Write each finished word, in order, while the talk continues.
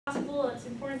school, it's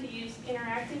important to use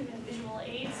interactive and visual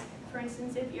aids. For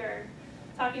instance, if you're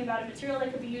talking about a material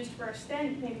that could be used for a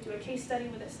stent, maybe do a case study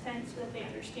with a stent so that they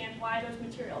understand why those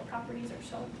material properties are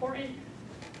so important.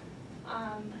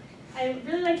 I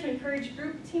really like to encourage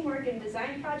group teamwork and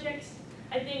design projects.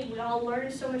 I think we all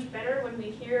learn so much better when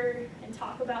we hear and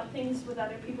talk about things with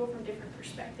other people from different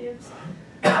perspectives.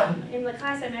 In the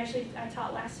class I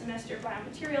taught last semester,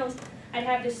 biomaterials, I'd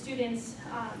have the students,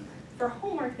 for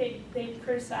homework, they'd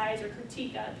criticize or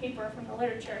critique a paper from the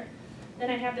literature. Then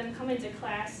I'd have them come into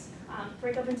class,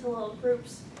 break up into little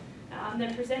groups,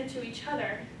 then present to each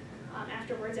other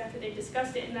afterwards after they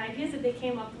discussed it. And the ideas that they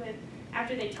came up with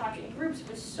after they talked in groups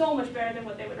was so much better than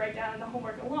what they would write down in the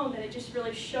homework alone, that it just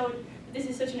really showed that this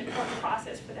is such an important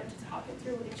process for them to talk it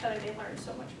through with each other. They learn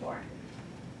so much more.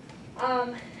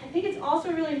 I think it's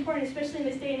also really important, especially in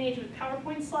this day and age with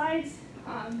PowerPoint slides,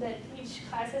 that each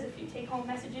class has a few take-home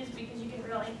messages, because you can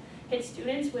really hit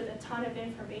students with a ton of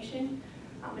information.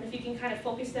 And if you can kind of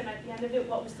focus them at the end of it,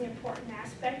 what was the important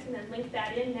aspect, and then link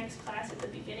that in next class at the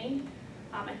beginning,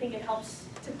 I think it helps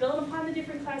to build upon the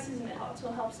different classes, and it also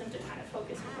helps them to kind of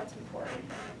focus on what's important.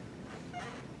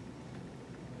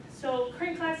 So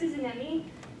current classes in ME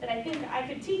that I think I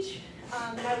could teach,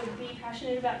 that I would be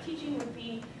passionate about teaching, would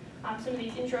be some of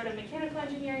these intro to mechanical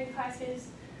engineering classes,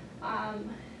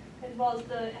 as well as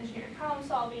the engineering problem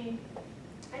solving.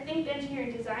 I think the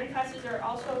engineering design classes are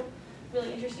also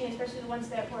really interesting, especially the ones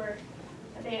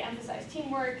they emphasize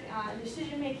teamwork,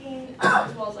 decision making,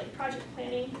 as well as like project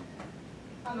planning.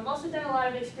 I've also done a lot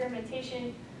of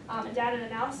experimentation and data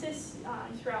analysis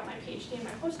throughout my PhD and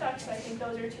my postdoc, so I think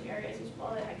those are two areas as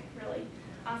well that I could really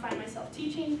find myself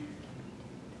teaching.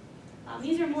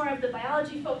 These are more of the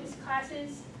biology-focused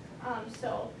classes,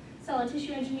 so cell and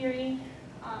tissue engineering,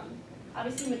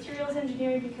 obviously materials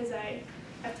engineering, because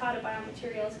I've taught a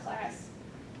biomaterials class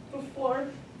before,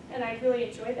 and I really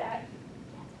enjoy that,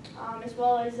 as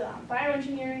well as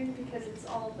bioengineering, because it's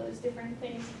all of those different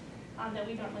things that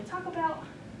we don't really talk about.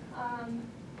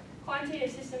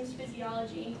 Quantitative systems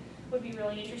physiology would be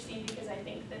really interesting, because I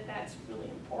think that that's really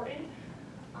important.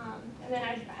 And then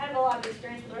I've had a lot of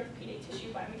experience with orthopedic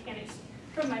tissue biomechanics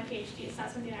from my PhD. It's not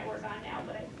something I work on now,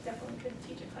 but I definitely could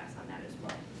teach a class on that as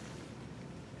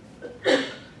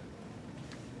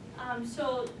well.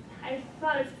 So I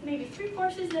thought of maybe 3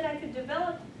 courses that I could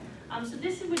develop. So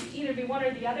this would either be one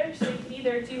or the other. So you could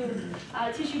either do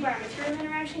a tissue biomaterial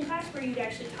interaction class, where you'd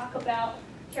actually talk about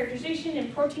characterization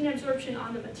and protein absorption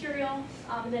on the material,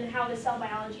 and then how the cell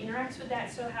biology interacts with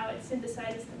that, so how it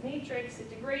synthesizes the matrix, it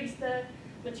degrades the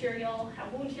material, how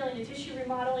wound healing and tissue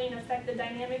remodeling affect the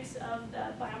dynamics of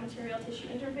the biomaterial tissue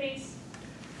interface,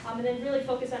 and then really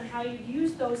focus on how you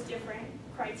use those different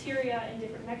criteria and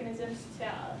different mechanisms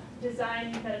to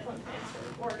design medical implants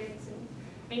or organs and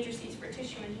matrices for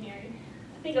tissue engineering.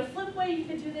 I think a flip way you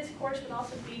could do this course would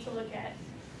also be to look at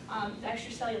the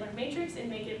extracellular matrix and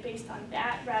make it based on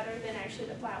that rather than actually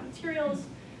the biomaterials.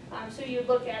 So you would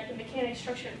look at the mechanics,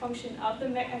 structure, and function of the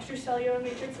extracellular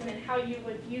matrix, and then how you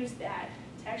would use that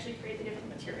to actually create the different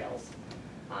materials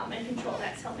and control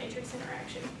that cell matrix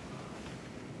interaction.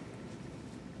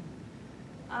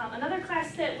 Another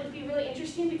class that would be really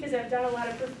interesting, because I've done a lot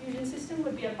of perfusion system,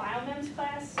 would be a biomems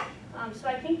class. So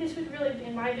I think this would really,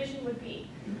 in my vision, would be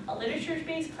a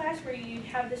literature-based class where you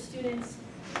have the students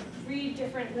read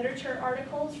different literature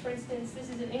articles. For instance, this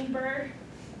is an Ingber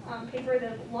paper,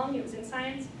 the lung, it was in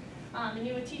Science, and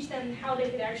you would teach them how they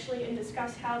could actually, and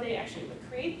discuss how they actually would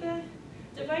create the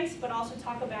device, but also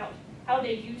talk about how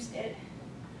they used it,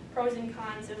 pros and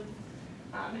cons of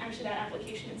actually that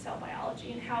application in cell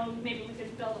biology, and how maybe we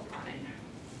could build upon it.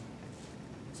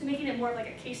 So making it more like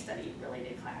a case study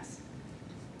related class.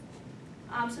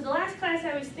 So the last class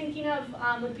I was thinking of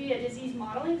would be a disease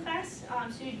modeling class.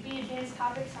 So you'd be advanced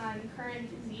topics on current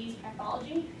disease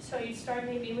pathology. So you'd start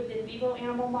maybe with in vivo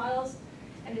animal models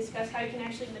and discuss how you can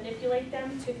actually manipulate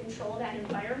them to control that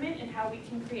environment and how we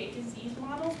can create disease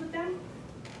models with them.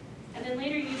 And then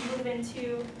later you'd move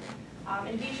into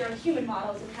in vitro human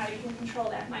models and how you can control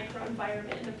that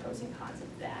microenvironment and the pros and cons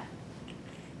of that.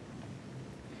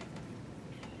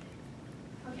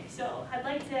 Okay, so I'd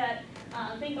like to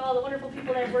thank all the wonderful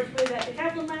people that I've worked with at the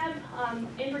Kaplan Lab.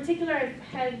 In particular, I've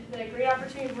had the great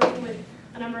opportunity of working with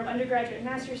a number of undergraduate and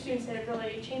master's students that have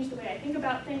really changed the way I think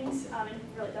about things and have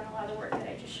really done a lot of the work that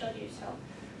I just showed you. So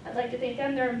I'd like to thank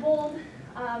them. They're in bold.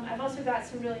 I've also got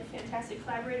some really fantastic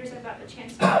collaborators. I've got the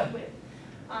chance to work with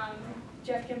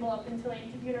Jeff Kimball up in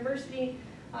Tulane University,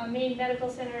 Maine Medical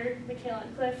Center, Michaela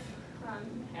and Cliff,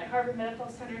 at Harvard Medical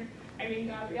Center, Irene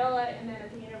Gabriella, and then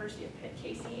at the University of Pitt,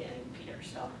 Casey and Peter.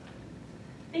 So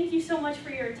thank you so much for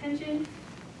your attention.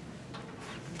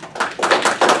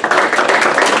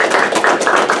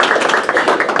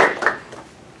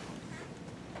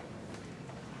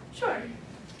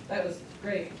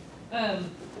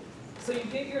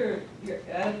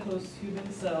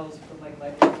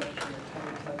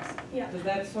 Yeah. Does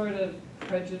that sort of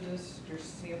prejudice your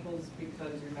samples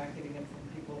because you're not getting it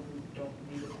from people who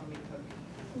don't need a tummy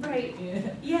tuck? Right.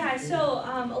 Yeah, so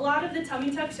a lot of the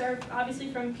tummy tucks are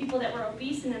obviously from people that were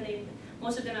obese, and then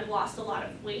most of them have lost a lot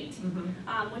of weight,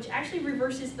 which actually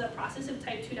reverses the process of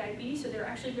type 2 diabetes, so they're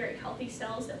actually very healthy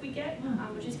cells that we get,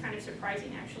 which is kind of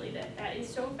surprising actually that is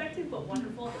so effective but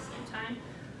wonderful at the same time.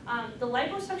 The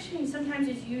liposuction sometimes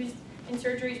is used in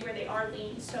surgeries where they are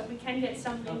lean, so we can get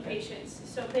some lean patients.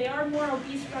 So they are more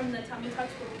obese from the tummy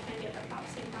tucks, but we can get the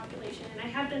same population. And I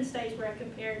have done studies where I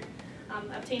compared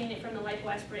obtaining it from the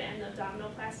lipoaspirate and the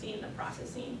abdominoplasty, and the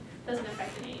processing doesn't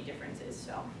affect any differences.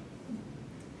 So,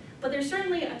 but there's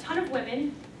certainly a ton of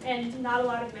women and not a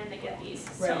lot of men that get these.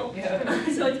 So,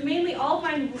 so it's mainly all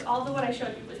of what I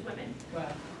showed you was women.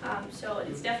 Wow. So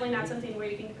it's definitely not something where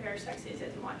you can compare sexes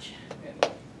as much.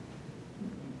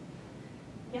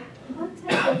 Yeah. What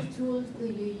type of tools do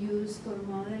you use for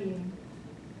modeling?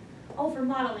 Oh, for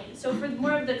modeling. So for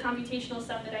more of the computational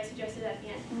stuff that I suggested at the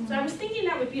end. So I was thinking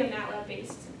that would be a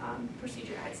MATLAB-based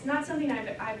procedure. It's not something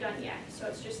I've done yet, so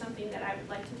it's just something that I would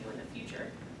like to do in the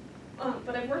future.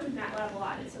 But I've worked with MATLAB a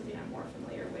lot. It's something I'm more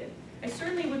familiar with. I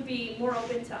certainly would be more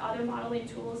open to other modeling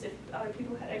tools if other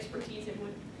people had expertise and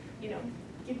would,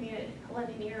 give me a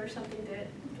linear or something to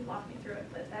walk me through it.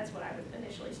 But that's what I would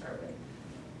initially start with.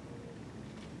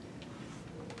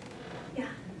 Yeah.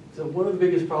 So one of the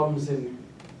biggest problems in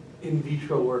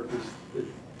vitro work is the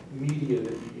media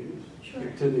that you use. Sure.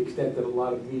 To the extent that a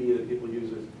lot of media that people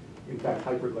use is, in fact,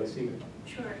 hyperglycemic.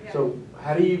 Sure, yeah. So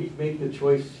how do you make the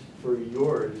choice for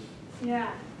yours?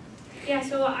 Yeah. Yeah,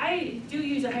 so I do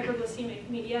use a hyperglycemic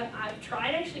media. I've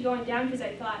tried actually going down because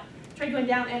I tried going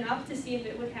down and up to see if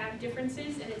it would have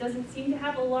differences, and it doesn't seem to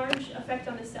have a large effect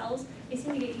on the cells. They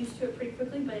seem to get used to it pretty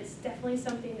quickly, but it's definitely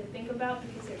something to think about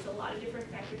because there's a lot of different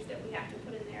factors that we have to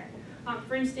put in there.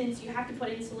 For instance, you have to put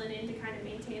insulin in to kind of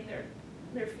maintain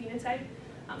their phenotype,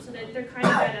 so that they're kind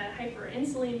of at a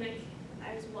hyperinsulinic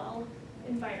as well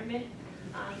environment.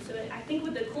 So I think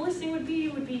what the coolest thing would be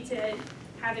to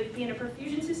have it be in a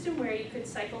perfusion system where you could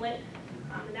cycle it,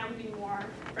 and that would be more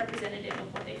representative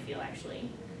of what they feel actually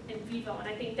in vivo, and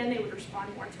I think then they would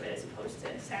respond more to it as opposed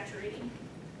to saturating.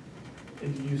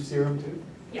 And do you use serum too?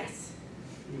 Yes.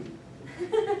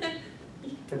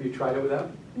 Have you tried it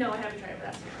without? No, I haven't tried it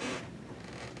without serum.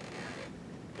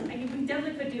 We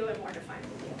definitely could do a more defined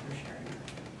video for sure.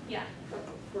 Yeah.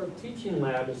 For a teaching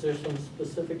lab, is there some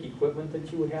specific equipment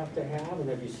that you would have to have, and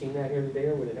have you seen that here today,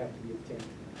 or would it have to be obtained?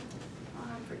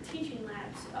 For teaching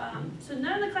labs, so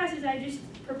none of the classes I just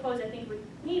proposed I think would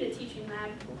need a teaching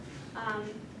lab.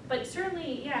 But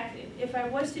certainly, yeah, if I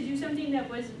was to do something that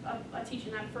was a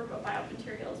teaching lab for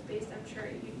biomaterials based, I'm sure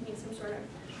you'd need some sort of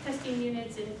testing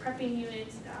units and prepping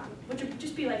units, which would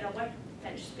just be like a wet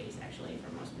bench space actually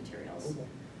for most materials. Okay.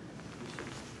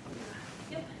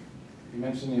 Yep. You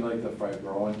mentioned you like the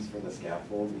fibrinoins for the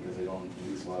scaffold because they don't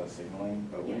induce a lot of signaling,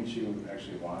 but wouldn't you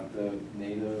actually want the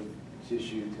native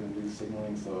tissue to induce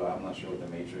signaling? So I'm not sure what the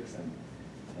matrix and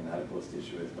adipose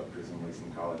tissue is, but presumably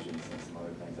some collagens and some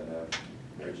other things that have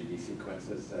RGD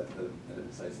sequences that the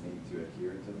adipocytes need to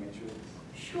adhere to the matrix?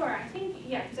 Sure, I think,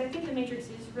 yeah, because I think the matrix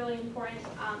is really important.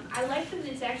 I like that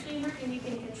it's actually inert and you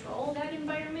can control that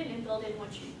environment and build in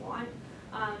what you want.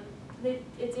 It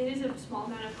is a small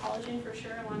amount of collagen for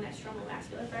sure along that stromal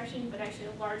vascular fraction, but actually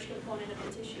a large component of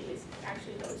the tissue is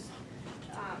actually those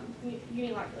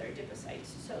unilocular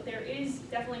adipocytes. So there is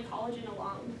definitely collagen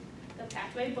along the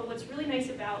pathway, but what's really nice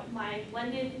about my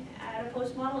blended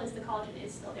adipose model is the collagen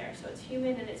is still there. So it's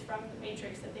human and it's from the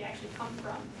matrix that they actually come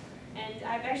from. And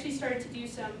I've actually started to do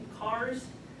some CARS,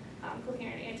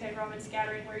 coherent anti-Raman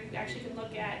scattering, where you actually can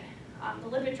look at the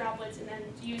lipid droplets and then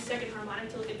use second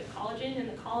harmonic to look at the collagen, and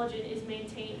the collagen is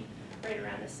maintained right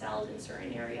around the cells in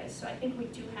certain areas. So I think we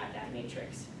do have that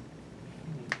matrix.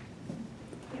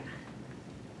 Yeah.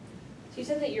 So you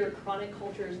said that your chronic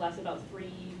cultures last about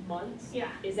 3 months? Yeah.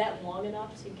 Is that long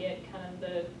enough to get kind of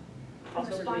the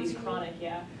crossover to these chronic,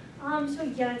 yeah? So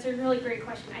yeah, that's a really great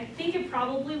question. I think it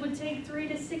probably would take 3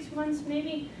 to 6 months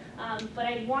maybe, but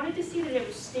I wanted to see that it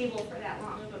was stable for that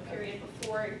long of a period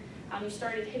before you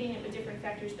started hitting it with different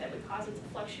factors that would cause it to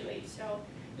fluctuate. So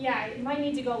yeah, it might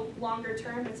need to go longer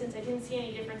term, but since I didn't see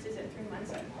any differences at 3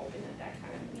 months, I'm hoping that that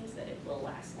kind of means that it will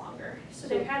last longer. So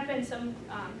there have been some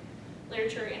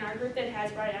literature in our group that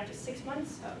has brought it out to 6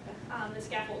 months. The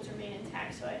scaffolds remain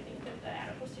intact, so I think that the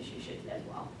adipose tissue should as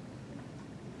well.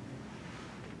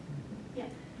 Yeah.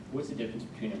 What's the difference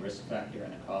between a risk factor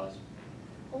and a cause?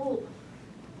 Oh,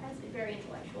 that's very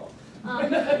intellectual.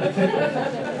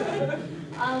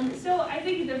 So I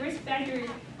think the risk factor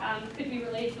could be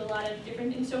related to a lot of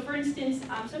different things. So for instance,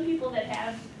 some people that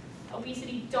have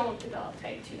obesity don't develop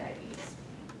type 2 diabetes.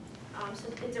 So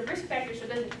it's a risk factor, so it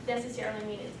doesn't necessarily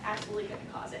mean it's absolutely going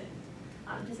to cause it.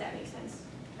 Does that make sense?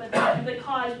 But the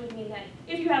cause would mean that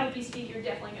if you have obesity, you're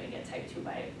definitely going to get type 2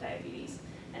 diabetes.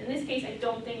 And in this case, I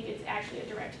don't think it's actually a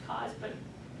direct cause, but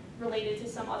related to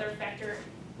some other factor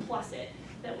plus it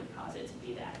that would cause it to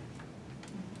be that.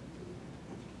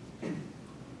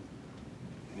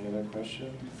 Any other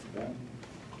questions? Ben?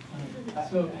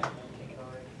 So,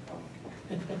 Oh.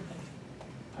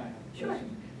 I have a Sure.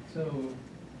 question. So,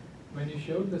 when you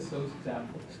showed the silk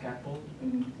scaffold,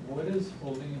 what is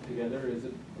holding it together?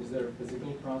 Is there a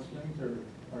physical cross-link, or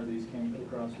are these chemical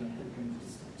cross-link?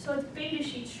 So it's beta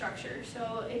sheet structure,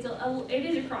 so it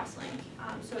is a cross-link.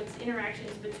 So it's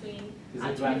interactions between. Is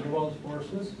it van der Waals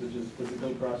forces, which is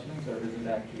physical cross-links, or is it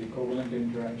actually covalent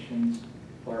interactions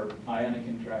or ionic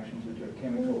interactions, which are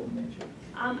chemical in nature?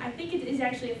 I think it is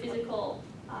actually a physical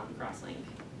cross-link,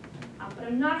 but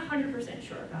I'm not 100%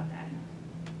 sure about that.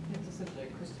 It's essentially a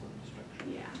crystalline structure.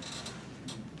 Yeah.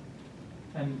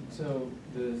 And so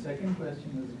the second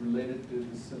question is related to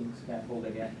the silk scaffold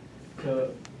again.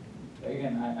 So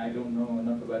again, I don't know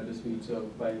enough about this field, so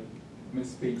if I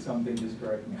misspeak something, just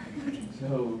correct me.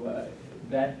 So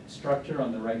that structure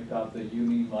on the right top, the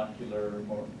unilocular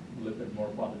lipid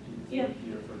morphology, is Yeah. what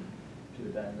you referred to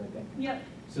that, I think. Yep.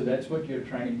 So that's what you're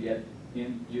trying to get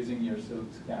in using your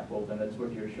silk scaffold, and that's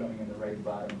what you're showing in the right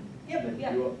bottom. Yep, That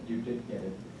yeah. you did get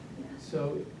it. Yeah.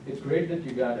 So it's great that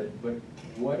you got it, but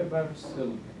what about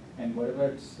silk? And what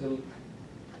about silk,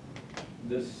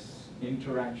 this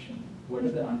interaction? What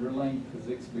are the underlying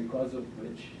physics because of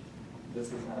which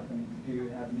this is happening? Do you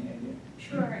have any idea?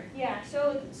 Sure. Yeah.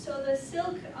 So the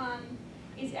silk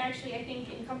is actually, I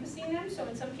think, encompassing them. So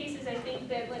in some cases, I think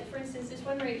that, like for instance, this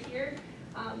one right here,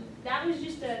 that was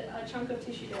just a chunk of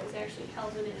tissue that was actually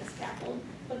held within a scaffold.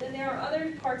 But then there are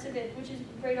other parts of it, which is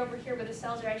right over here, where the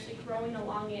cells are actually growing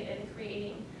along it and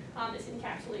creating this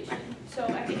encapsulation. So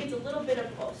I think it's a little bit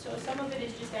of both. So some of it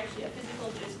is just actually a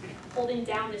physical, just holding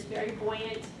down this very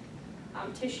buoyant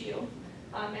tissue,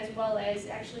 as well as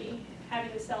actually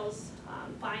having the cells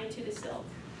bind to the silk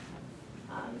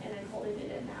and then holding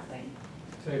it in that way.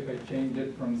 So if I change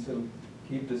it from silk,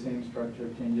 keep the same structure,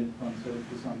 change it from silk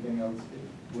to something else,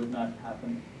 it would not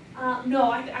happen? No,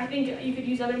 I think you could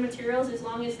use other materials as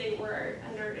long as they were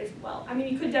inert as well. I mean,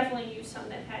 you could definitely use some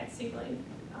that had signaling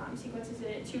sequences in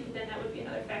it too, but then that would be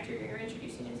another factor you're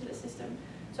introducing into the system.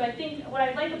 So I think what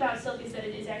I like about silk is that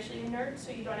it is actually inert,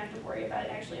 so you don't have to worry about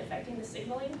it actually affecting the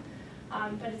signaling.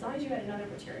 But as long as you had another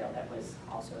material that was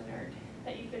also inert,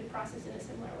 that you could process in a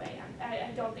similar way.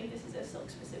 I don't think this is a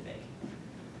silk-specific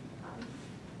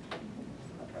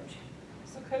approach.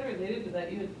 So kind of related to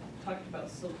that, you had talked about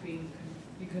silk being,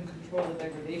 you can control the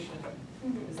degradation.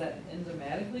 Is that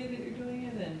enzymatically that you're doing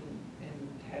it, and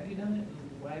have you done it,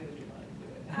 and why would you want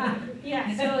to do it?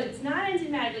 Yeah, so it's not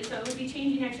enzymatically, so it would be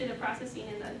changing actually the processing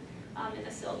in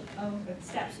the silk Oh, okay.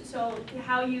 steps. So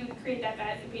how you create that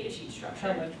beta sheet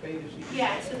structure. How much beta sheet?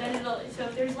 Yeah, so then so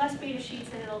if there's less beta sheets,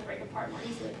 then it'll break apart more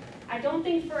easily. I don't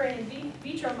think for an in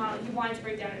vitro model you want it to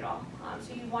break down at all.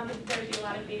 So you want there to be a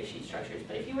lot of beta sheet structures.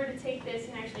 But if you were to take this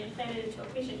and actually implant it into a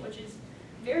patient, which is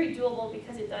very doable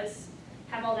because it does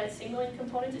have all that signaling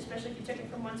components, especially if you took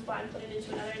it from one spot and put it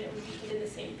into another and it would be within the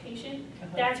same patient,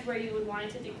 that's where you would want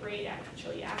it to degrade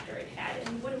actually after it had.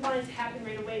 And you wouldn't want it to happen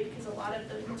right away because a lot of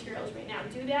the materials right now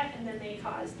do that and then they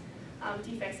cause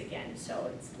defects again.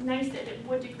 So it's nice that it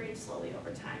would degrade slowly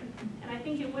over time. And I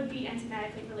think it would be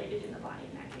enzymatically related in the body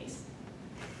in that case.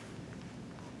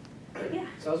 But yeah.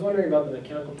 So I was wondering about the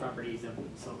mechanical properties of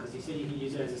silk, because you said you could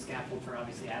use it as a scaffold for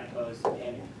obviously adipose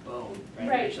and bone, right?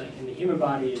 Right. Which like in the human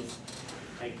body is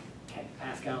like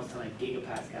pascals to like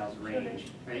gigapascals range,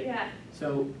 right? Yeah.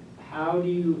 So how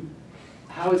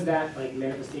is that like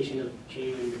manifestation of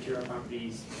change in material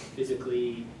properties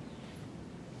physically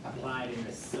applied in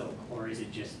the silk, or is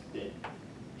it just that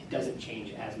it doesn't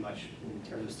change as much in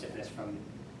terms of stiffness from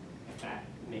a fat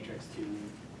matrix to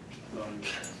bone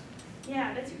matrix?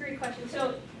 Yeah, that's a great question.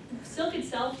 So silk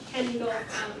itself can go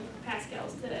from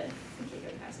pascals to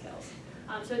gigapascals.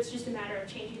 So it's just a matter of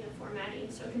changing the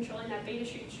formatting. So controlling that beta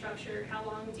sheet structure, how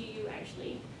long do you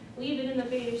actually leave it in the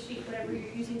beta sheet, whatever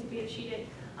you're using to beta sheet it.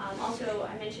 Also,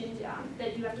 I mentioned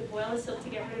that you have to boil the silk to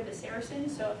get rid of the sericin.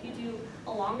 So if you do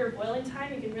a longer boiling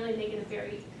time, you can really make it a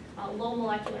very low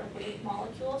molecular weight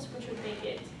molecules, which would make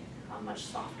it much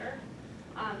softer.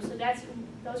 So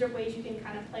those are ways you can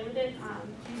kind of play with it.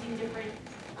 Using different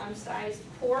sized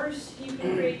pores, you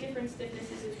can create different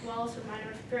stiffnesses as well. So mine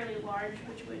are fairly large,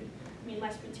 which would mean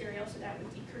less material, so that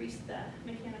would decrease the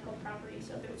mechanical property.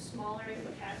 So if it was smaller, it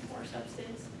would have more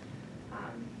substance.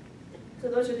 So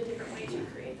those are the different ways you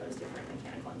create those different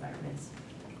mechanical environments.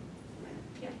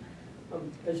 Yeah.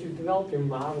 As you've developed your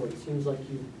model, it seems like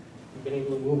you've been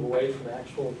able to move away from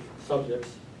actual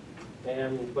subjects,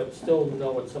 but still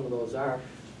know what some of those are.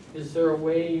 Is there a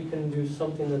way you can do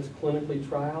something that's clinically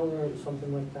trial or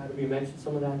something like that? Have you mentioned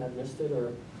some of that and I missed it,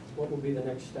 or what would be the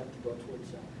next step to go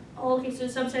towards that? Oh, okay, so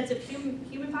subsets of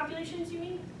human populations, you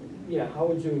mean? Yeah, how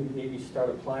would you maybe start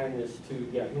applying this to,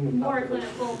 human More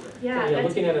populations? clinical, Yeah, yeah. that's-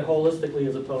 looking at it holistically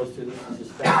as opposed to this is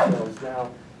just fat cells now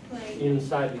Right.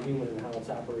 inside the human and how it's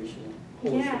operational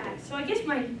holistically. Yeah, so I guess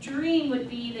my dream would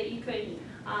be that you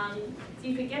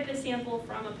could get the sample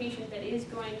from a patient that is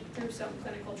going through some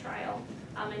clinical trial,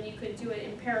 and you could do it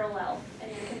in parallel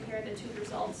and then compare the two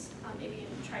results, maybe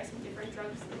and try some different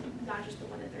drugs, not just the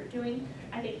one that they're doing.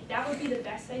 I think that would be the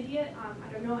best idea.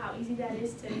 I don't know how easy that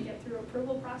is to get through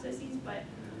approval processes, but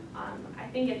I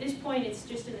think at this point it's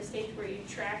just in a stage where you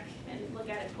track and look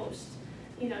at it post,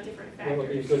 different That would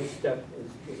be a factors. good step,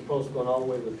 as opposed to going all the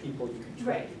way with people, you could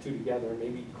track Right. the two together and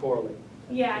maybe correlate.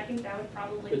 Yeah, I think that would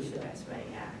probably Good be the step. best way,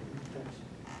 yeah. Thanks.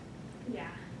 Yeah.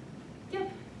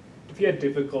 Yep. If you had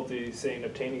difficulty, say, in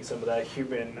obtaining some of that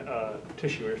human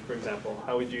tissue, for example,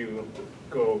 how would you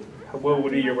go, what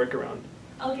would be your workaround?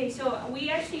 Okay, so we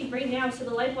actually, right now, so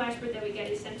the lipoaspirate that we get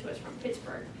is sent to us from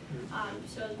Pittsburgh.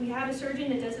 So we have a surgeon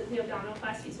that does the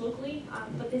abdominoplasties locally,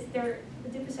 but the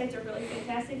adipocytes are really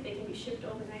fantastic. They can be shipped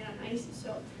overnight on ice,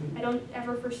 so I don't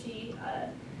ever foresee a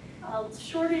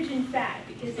shortage in fat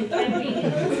because it can be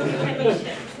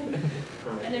shipped.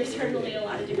 And there's certainly a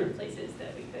lot of different places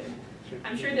that we could.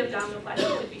 I'm sure the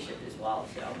abdominoplasty could be shipped as well,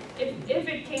 so if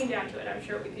it came down to it, I'm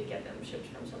sure we could get them shipped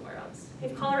from somewhere else.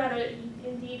 If Colorado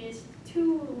indeed is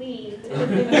too lean to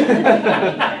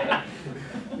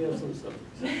We have some stuff.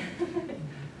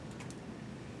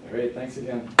 Great, thanks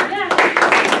again.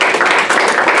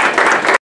 Yeah.